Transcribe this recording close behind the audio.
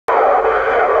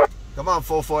Come on,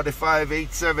 445,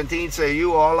 817. Say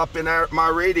you all up in my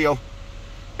radio.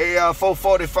 Hey,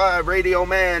 445, Radio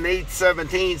Man,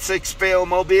 817, 6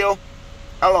 Mobile.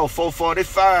 Hello,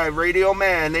 445, Radio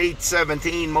Man,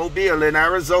 817, Mobile in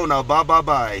Arizona.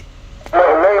 Bye-bye-bye.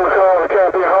 Name is on the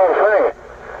champion Hall of Fame.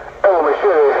 Oh,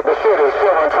 Machete,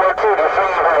 722 to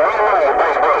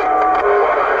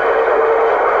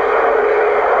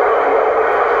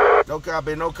 5. No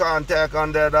copy, no contact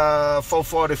on that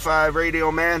 445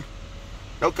 Radio Man.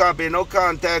 No copy, no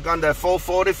contact on that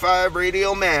 445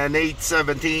 Radio Man,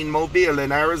 817 Mobile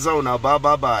in Arizona.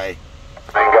 Bye-bye-bye.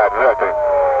 Ain't got nothing.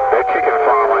 That chicken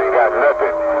farm ain't got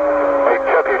nothing. Hey,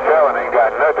 Chucky 7 ain't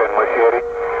got nothing, Machete.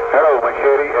 Hello,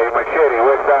 Machete. Hey, Machete,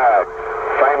 west side.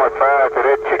 Famous 5 to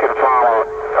that chicken farmer.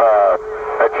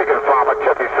 That chicken farmer,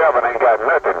 Chucky 7 ain't got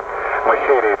nothing.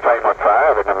 Machete, famous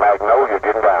 5 in the Magnolia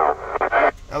getting down.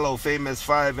 Hello, famous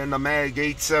 5 in the Mag,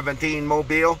 817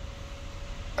 Mobile.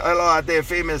 Hello out there,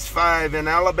 famous 5 in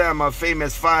Alabama,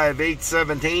 famous 5,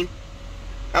 817.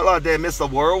 Hello out there, Mr.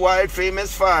 Worldwide,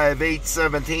 famous 5,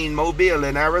 817 Mobile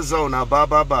in Arizona.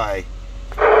 Bye-bye-bye.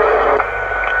 Hey, 817,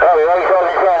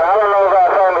 I don't know about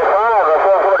famous 5, but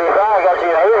 445 got you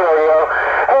in his radio.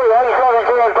 Hey,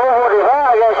 817,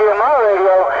 445 got you in my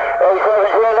radio.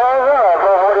 817, Arizona,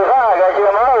 445 got you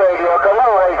in my radio. Come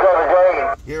on,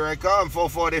 817. Here I come,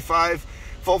 445.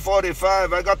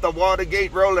 445, I got the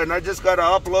Watergate rolling. I just got to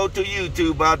upload to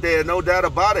YouTube out there, no doubt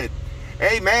about it.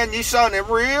 Hey, man, you sounding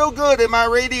real good in my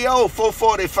radio.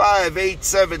 445,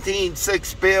 817,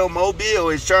 6 Mobile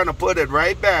is trying to put it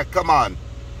right back. Come on.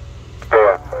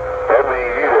 Yeah, that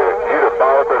means you the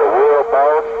boss of the world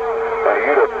boss, and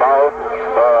you the boss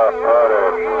of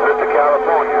Mr.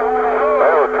 California.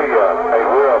 That was to you, a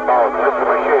world boss, Mr.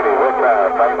 Machete,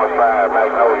 Westside, famous 5,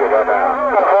 Magnolia, got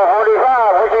down.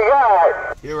 445, what you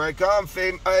got? Here I come,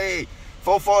 hey,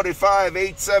 445,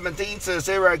 817 says,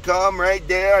 here I come, right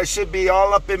there. I should be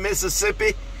all up in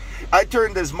Mississippi. I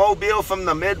turned this Mobile from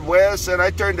the Midwest, and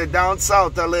I turned it down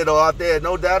south a little out there,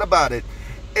 no doubt about it.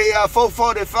 Hey,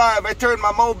 445, I turned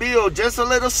my Mobile just a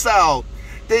little south.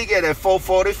 They get it,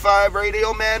 445,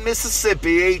 Radio Man,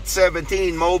 Mississippi,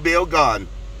 817, Mobile gone.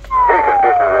 Heat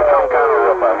conditions is some kind of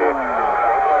rough out here.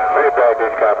 Let me back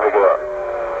this copy up.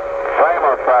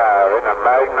 Flamer 5 in the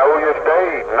Magnolia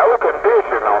State. No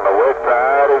condition on the west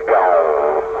side is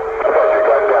gone. What you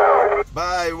got down?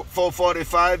 Bye,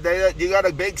 445. You got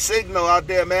a big signal out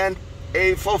there, man.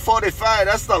 Hey, 445,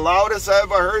 that's the loudest I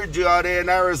ever heard you out there in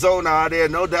Arizona out there,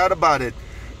 no doubt about it.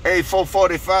 Hey,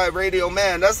 445 Radio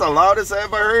Man, that's the loudest I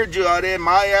ever heard you out there in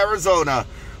my Arizona.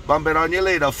 Bump it on you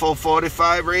later,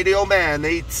 445 Radio Man,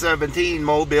 817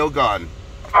 Mobile gone.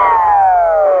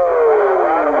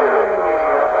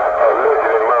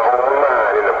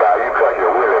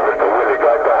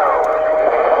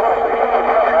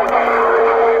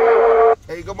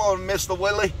 Hey, good morning, Mr.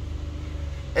 Willie.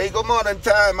 Hey, good morning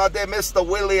time out there, Mr.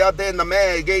 Willie out there in the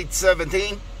Mag,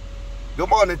 817. Good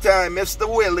morning time, Mr.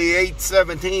 Willie,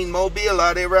 817 Mobile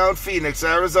out there around Phoenix,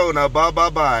 Arizona.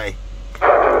 Bye-bye-bye.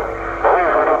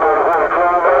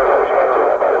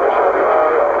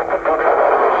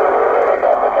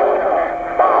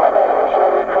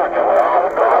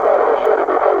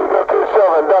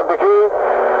 Dr. King,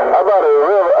 I got a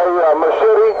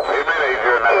machete. Hey, man, ain't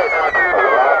there nothing. A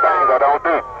lot of things I don't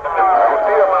do. I don't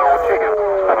steal my own chicken.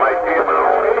 I might steal my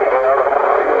own.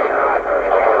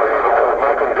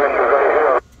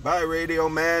 Bye, Radio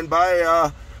Man.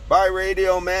 Bye,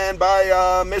 Radio Man. Bye,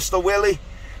 Mr. Willie.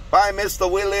 Bye, Mr.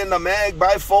 Willie in the Mag.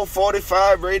 Bye,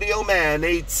 445 Radio Man,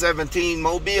 817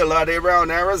 Mobile out there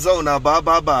around Arizona.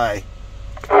 Bye-bye-bye.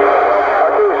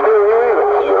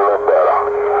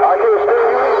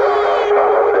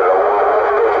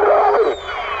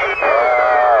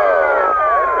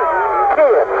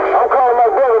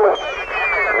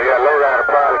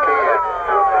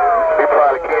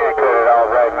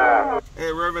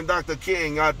 Reverend Dr.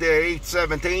 King out there,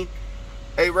 817.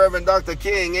 Hey, Reverend Dr.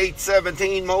 King,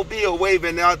 817 Mobile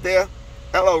waving out there.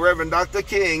 Hello, Reverend Dr.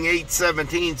 King,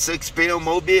 817 6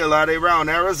 Mobile out there around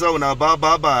Arizona.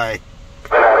 Bye-bye-bye.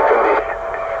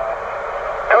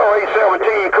 Hello,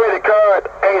 817 credit card,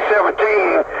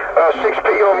 817 6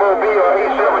 Mobile,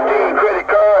 817 credit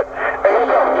card,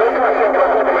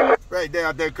 817. Right there,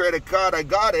 out there, credit card. I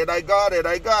got it.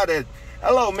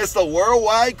 Hello, Mr.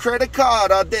 Worldwide Credit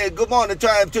Card out there. Good morning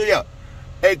time to you.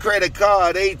 Hey, Credit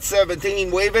Card 817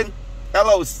 waving.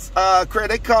 Hello,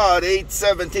 Credit Card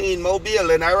 817 Mobile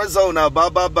in Arizona.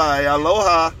 Bye-bye-bye.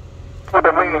 Aloha. What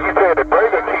I mean, you said the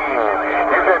Burger King.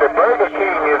 You said the Burger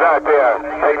King is out there.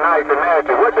 Hey, nice and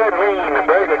nasty. What that mean, the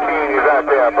Burger King is out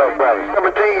there, buddy?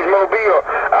 17 Mobile.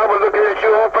 I was looking at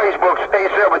you on Facebook,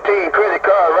 817 817 credit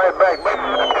card right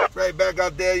back. Right back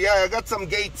out there. Yeah, I got some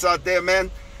gates out there, man.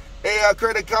 Hey,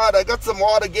 credit card, I got some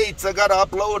water gates I got to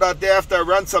upload out there after I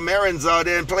run some errands out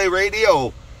there and play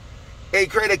radio. Hey,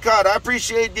 credit card, I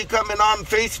appreciate you coming on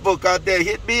Facebook out there.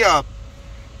 Hit me up.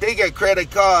 They get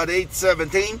credit card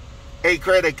 817. Hey,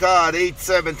 credit card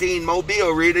 817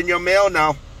 Mobile. Reading your mail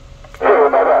now.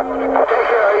 Sure, bye-bye. Take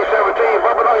care, 817.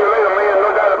 Bumping on you later, man. No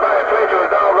doubt about it. Played you a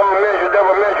doggone mention,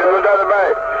 double mention. No doubt about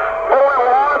it.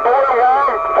 4-1,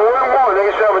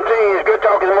 817. It's good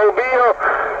talking Mobile.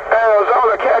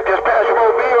 Arizona Cactus Pass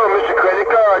Mobile. Mr. Credit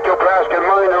Card. Your price can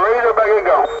money in the razor. Back and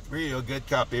go.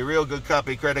 Real good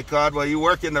copy, credit card. Well, you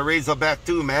work in the Razorback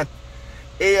too, man.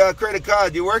 Hey, credit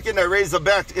card, you work in the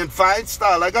Razorback in fine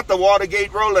style. I got the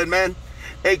Watergate rolling, man.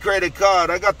 Hey, credit card,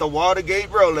 I got the Watergate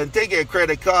rolling. Take it,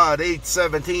 credit card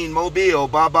 817 Mobile.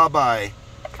 Bye.